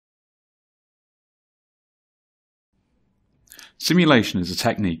Simulation is a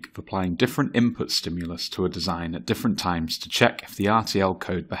technique of applying different input stimulus to a design at different times to check if the RTL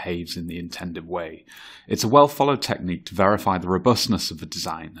code behaves in the intended way. It's a well-followed technique to verify the robustness of a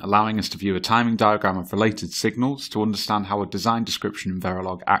design, allowing us to view a timing diagram of related signals to understand how a design description in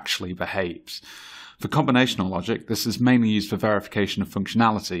Verilog actually behaves. For combinational logic, this is mainly used for verification of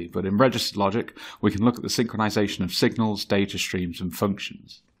functionality, but in registered logic, we can look at the synchronization of signals, data streams, and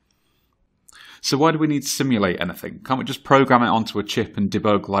functions. So why do we need to simulate anything? Can't we just program it onto a chip and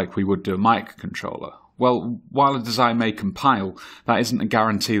debug like we would do a microcontroller? Well, while a design may compile, that isn't a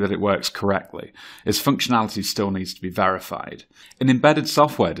guarantee that it works correctly. Its functionality still needs to be verified. In embedded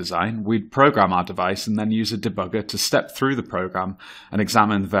software design, we'd program our device and then use a debugger to step through the program and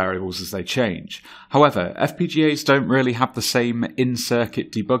examine the variables as they change. However, FPGAs don't really have the same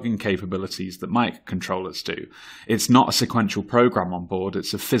in-circuit debugging capabilities that microcontrollers do. It's not a sequential program on board,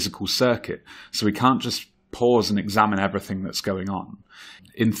 it's a physical circuit, so we can't just pause and examine everything that's going on.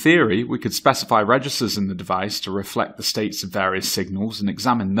 In theory, we could specify registers in the device to reflect the states of various signals and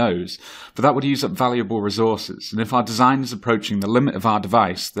examine those, but that would use up valuable resources, and if our design is approaching the limit of our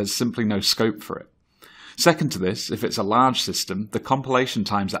device, there's simply no scope for it. Second to this, if it's a large system, the compilation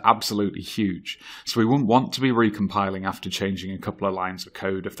times are absolutely huge, so we wouldn't want to be recompiling after changing a couple of lines of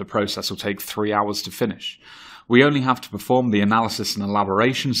code if the process will take 3 hours to finish. We only have to perform the analysis and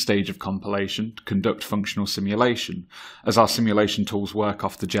elaboration stage of compilation to conduct functional simulation, as our simulation tools work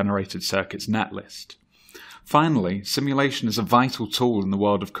off the generated circuit's netlist. Finally, simulation is a vital tool in the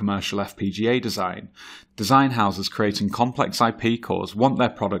world of commercial FPGA design. Design houses creating complex IP cores want their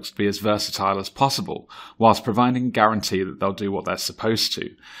products to be as versatile as possible, whilst providing a guarantee that they'll do what they're supposed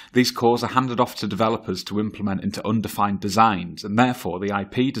to. These cores are handed off to developers to implement into undefined designs, and therefore the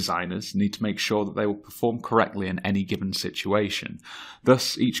IP designers need to make sure that they will perform correctly in any given situation.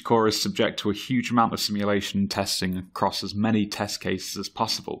 Thus, each core is subject to a huge amount of simulation and testing across as many test cases as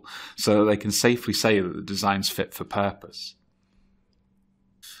possible, so that they can safely say that the design's fit for purpose.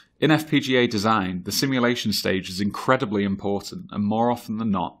 In FPGA design, the simulation stage is incredibly important and more often than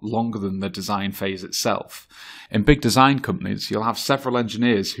not longer than the design phase itself. In big design companies, you'll have several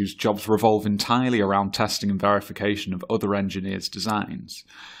engineers whose jobs revolve entirely around testing and verification of other engineers' designs.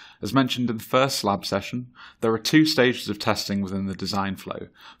 As mentioned in the first lab session, there are 2 stages of testing within the design flow: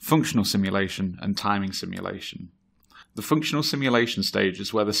 functional simulation and timing simulation. The functional simulation stage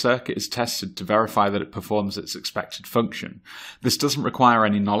is where the circuit is tested to verify that it performs its expected function. This doesn't require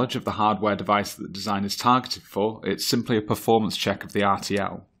any knowledge of the hardware device that the design is targeted for, it's simply a performance check of the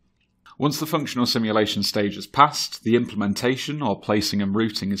RTL. Once the functional simulation stage is passed, the implementation or placing and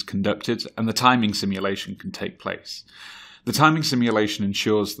routing is conducted and the timing simulation can take place. The timing simulation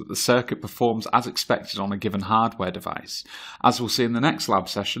ensures that the circuit performs as expected on a given hardware device. As we'll see in the next lab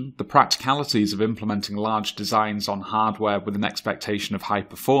session, the practicalities of implementing large designs on hardware with an expectation of high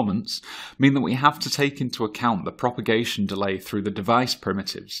performance mean that we have to take into account the propagation delay through the device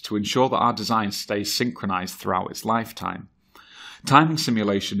primitives to ensure that our design stays synchronized throughout its lifetime. Timing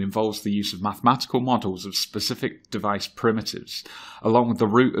simulation involves the use of mathematical models of specific device primitives, along with the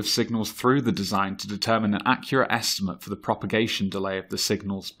route of signals through the design to determine an accurate estimate for the propagation delay of the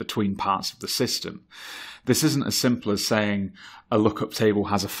signals between parts of the system. This isn't as simple as saying a lookup table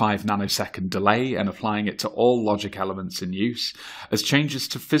has a 5 nanosecond delay and applying it to all logic elements in use, as changes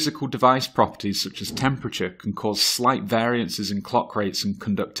to physical device properties such as temperature can cause slight variances in clock rates and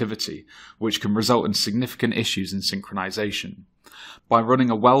conductivity, which can result in significant issues in synchronization. By running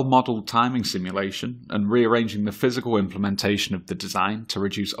a well-modelled timing simulation and rearranging the physical implementation of the design to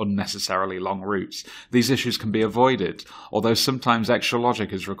reduce unnecessarily long routes, these issues can be avoided, although sometimes extra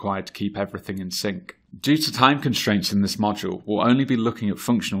logic is required to keep everything in sync. Due to time constraints in this module, we'll only be looking at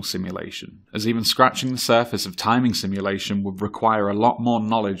functional simulation, as even scratching the surface of timing simulation would require a lot more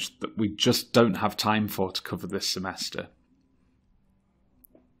knowledge that we just don't have time for to cover this semester.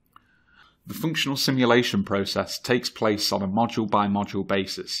 The functional simulation process takes place on a module-by-module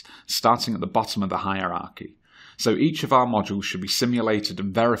basis, starting at the bottom of the hierarchy. So each of our modules should be simulated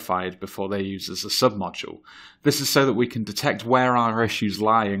and verified before they're used as a submodule. This is so that we can detect where our issues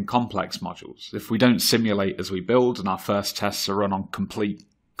lie in complex modules. If we don't simulate as we build and our first tests are run on complete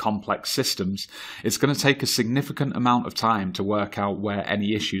complex systems, it's going to take a significant amount of time to work out where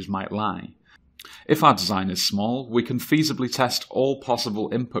any issues might lie. If our design is small, we can feasibly test all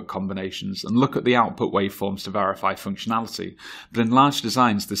possible input combinations and look at the output waveforms to verify functionality, but in large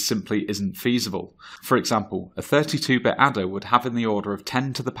designs this simply isn't feasible. For example, a 32-bit adder would have in the order of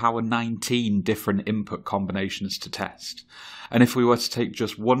 10 to the power 19 different input combinations to test. And if we were to take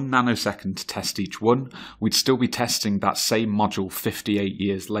just 1 nanosecond to test each one, we'd still be testing that same module 58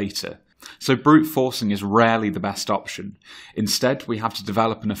 years later. So brute forcing is rarely the best option. Instead, we have to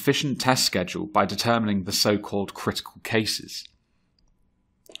develop an efficient test schedule by determining the so-called critical cases.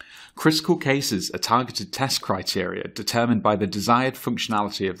 Critical cases are targeted test criteria determined by the desired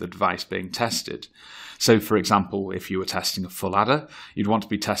functionality of the device being tested. So, for example, if you were testing a full adder, you'd want to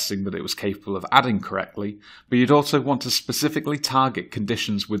be testing that it was capable of adding correctly, but you'd also want to specifically target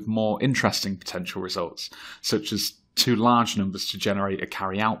conditions with more interesting potential results, such as too large numbers to generate a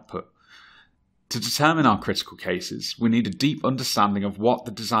carry output. To determine our critical cases, we need a deep understanding of what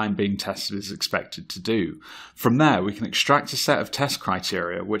the design being tested is expected to do. From there, we can extract a set of test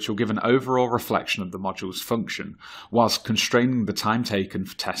criteria which will give an overall reflection of the module's function, whilst constraining the time taken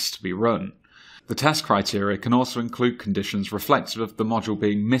for tests to be run. The test criteria can also include conditions reflective of the module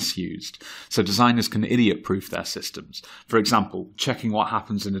being misused, so designers can idiot-proof their systems. For example, checking what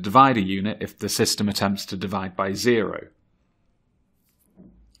happens in a divider unit if the system attempts to divide by 0.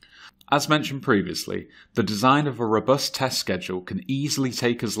 As mentioned previously, the design of a robust test schedule can easily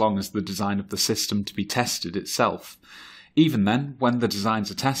take as long as the design of the system to be tested itself. Even then, when the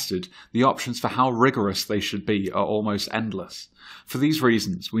designs are tested, the options for how rigorous they should be are almost endless. For these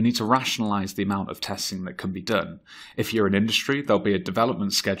reasons, we need to rationalise the amount of testing that can be done. If you're in industry, there'll be a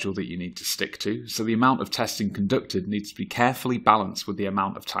development schedule that you need to stick to, so the amount of testing conducted needs to be carefully balanced with the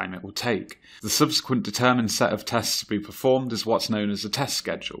amount of time it will take. The subsequent determined set of tests to be performed is what's known as a test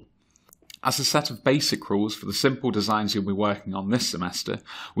schedule. As a set of basic rules for the simple designs you'll be working on this semester,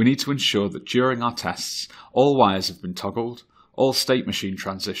 we need to ensure that during our tests, all wires have been toggled, all state machine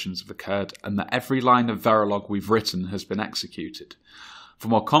transitions have occurred, and that every line of Verilog we've written has been executed. For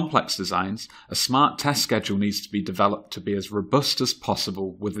more complex designs, a smart test schedule needs to be developed to be as robust as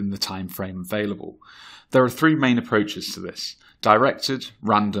possible within the time frame available. There are 3 main approaches to this: directed,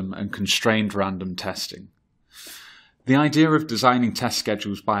 random, and constrained random testing. The idea of designing test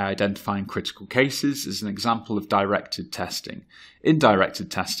schedules by identifying critical cases is an example of directed testing. In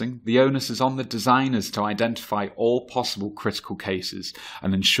directed testing, the onus is on the designers to identify all possible critical cases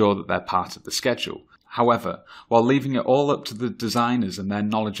and ensure that they're part of the schedule. However, while leaving it all up to the designers and their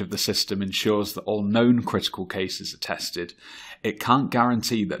knowledge of the system ensures that all known critical cases are tested, it can't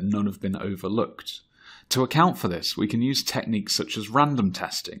guarantee that none have been overlooked. To account for this, we can use techniques such as random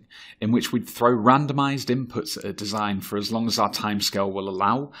testing, in which we'd throw randomized inputs at a design for as long as our timescale will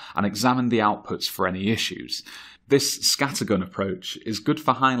allow and examine the outputs for any issues. This scattergun approach is good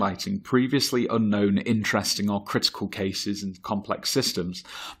for highlighting previously unknown, interesting or critical cases in complex systems,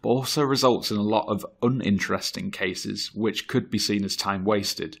 but also results in a lot of uninteresting cases which could be seen as time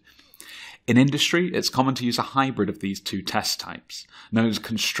wasted. In industry, it's common to use a hybrid of these 2 test types, known as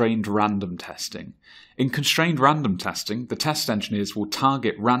constrained random testing. In constrained random testing, the test engineers will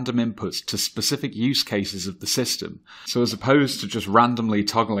target random inputs to specific use cases of the system. So as opposed to just randomly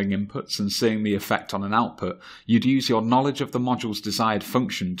toggling inputs and seeing the effect on an output, you'd use your knowledge of the module's desired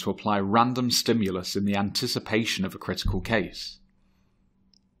function to apply random stimulus in the anticipation of a critical case.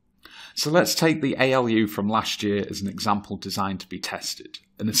 So let's take the ALU from last year as an example designed to be tested,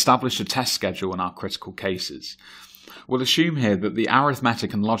 and establish a test schedule in our critical cases. We'll assume here that the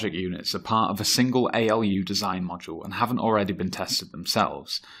arithmetic and logic units are part of a single ALU design module and haven't already been tested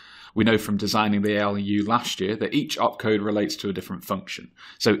themselves. We know from designing the ALU last year that each opcode relates to a different function,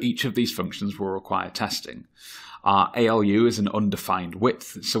 so each of these functions will require testing. Our ALU is an undefined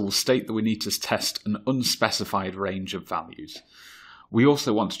width, so we'll state that we need to test an unspecified range of values. We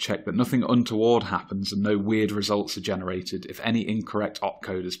also want to check that nothing untoward happens and no weird results are generated if any incorrect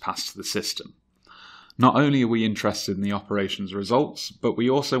opcode is passed to the system. Not only are we interested in the operation's results, but we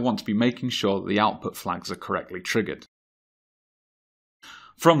also want to be making sure that the output flags are correctly triggered.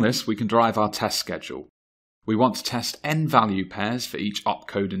 From this, we can derive our test schedule. We want to test n value pairs for each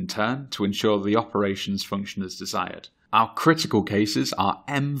opcode in turn to ensure the operations function as desired. Our critical cases are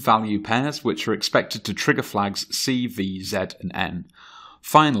m value pairs, which are expected to trigger flags C, V, Z, and N.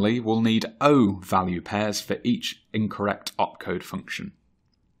 Finally, we'll need O value pairs for each incorrect opcode function.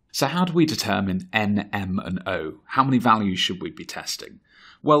 So how do we determine N, M, and O? How many values should we be testing?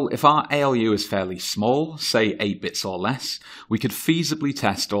 Well, if our ALU is fairly small, say 8 bits or less, we could feasibly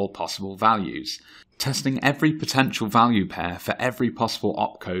test all possible values. Testing every potential value pair for every possible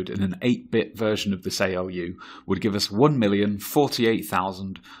opcode in an 8-bit version of this ALU would give us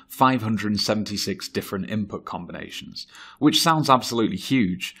 1,048,576 different input combinations, which sounds absolutely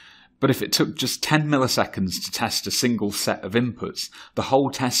huge, but if it took just 10 milliseconds to test a single set of inputs, the whole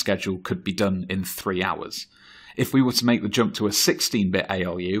test schedule could be done in 3 hours. If we were to make the jump to a 16-bit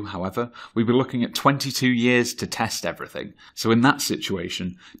ALU, however, we'd be looking at 22 years to test everything. So in that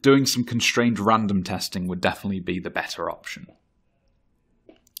situation, doing some constrained random testing would definitely be the better option.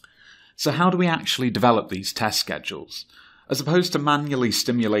 So how do we actually develop these test schedules? As opposed to manually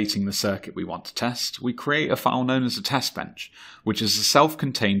stimulating the circuit we want to test, we create a file known as a test bench, which is a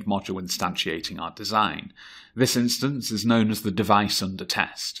self-contained module instantiating our design. This instance is known as the device under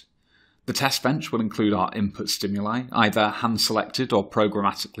test. The test bench will include our input stimuli, either hand-selected or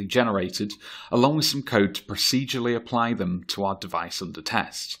programmatically generated, along with some code to procedurally apply them to our device under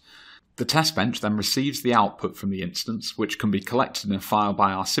test. The test bench then receives the output from the instance, which can be collected in a file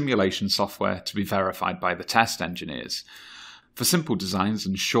by our simulation software to be verified by the test engineers. For simple designs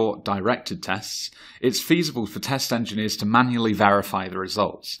and short, directed tests, it's feasible for test engineers to manually verify the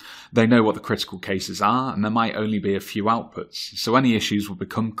results. They know what the critical cases are, and there might only be a few outputs, so any issues will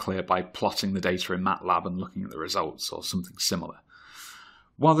become clear by plotting the data in MATLAB and looking at the results, or something similar.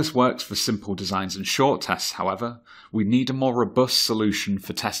 While this works for simple designs and short tests, however, we need a more robust solution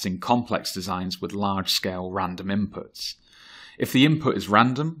for testing complex designs with large-scale random inputs. If the input is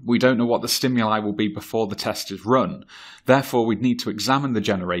random, we don't know what the stimuli will be before the test is run. Therefore, we'd need to examine the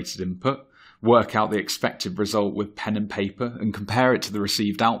generated input, work out the expected result with pen and paper, and compare it to the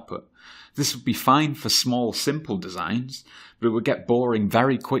received output. This would be fine for small, simple designs, but it would get boring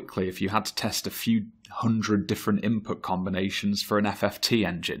very quickly if you had to test a few hundred different input combinations for an FFT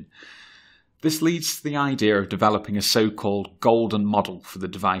engine. This leads to the idea of developing a so-called golden model for the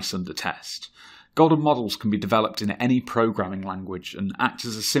device under test. Golden models can be developed in any programming language and act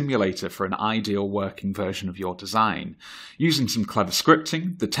as a simulator for an ideal working version of your design. Using some clever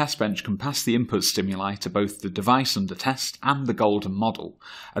scripting, the test bench can pass the input stimuli to both the device under test and the golden model,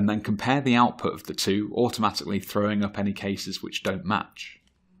 and then compare the output of the two, automatically throwing up any cases which don't match.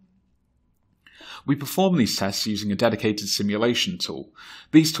 We perform these tests using a dedicated simulation tool.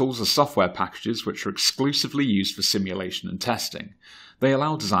 These tools are software packages which are exclusively used for simulation and testing. They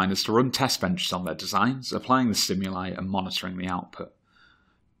allow designers to run test benches on their designs, applying the stimuli and monitoring the output.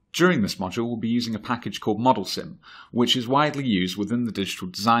 During this module, we'll be using a package called Modelsim, which is widely used within the digital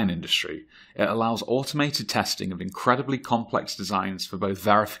design industry. It allows automated testing of incredibly complex designs for both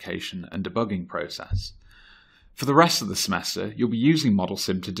verification and debugging process. For the rest of the semester, you'll be using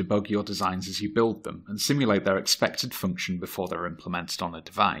Modelsim to debug your designs as you build them and simulate their expected function before they're implemented on a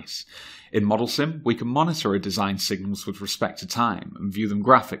device. In Modelsim, we can monitor a design's signals with respect to time and view them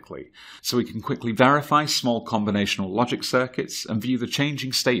graphically, so we can quickly verify small combinational logic circuits and view the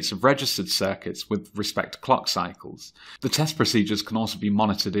changing states of registered circuits with respect to clock cycles. The test procedures can also be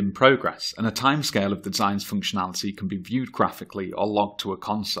monitored in progress, and a timescale of the design's functionality can be viewed graphically or logged to a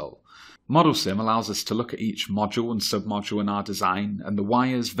console. Modelsim allows us to look at each module and submodule in our design and the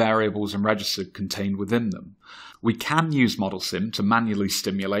wires, variables and registers contained within them. We can use Modelsim to manually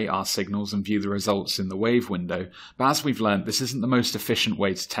stimulate our signals and view the results in the wave window, but as we've learned, this isn't the most efficient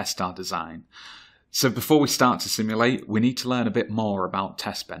way to test our design. So before we start to simulate, we need to learn a bit more about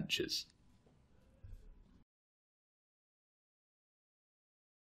test benches.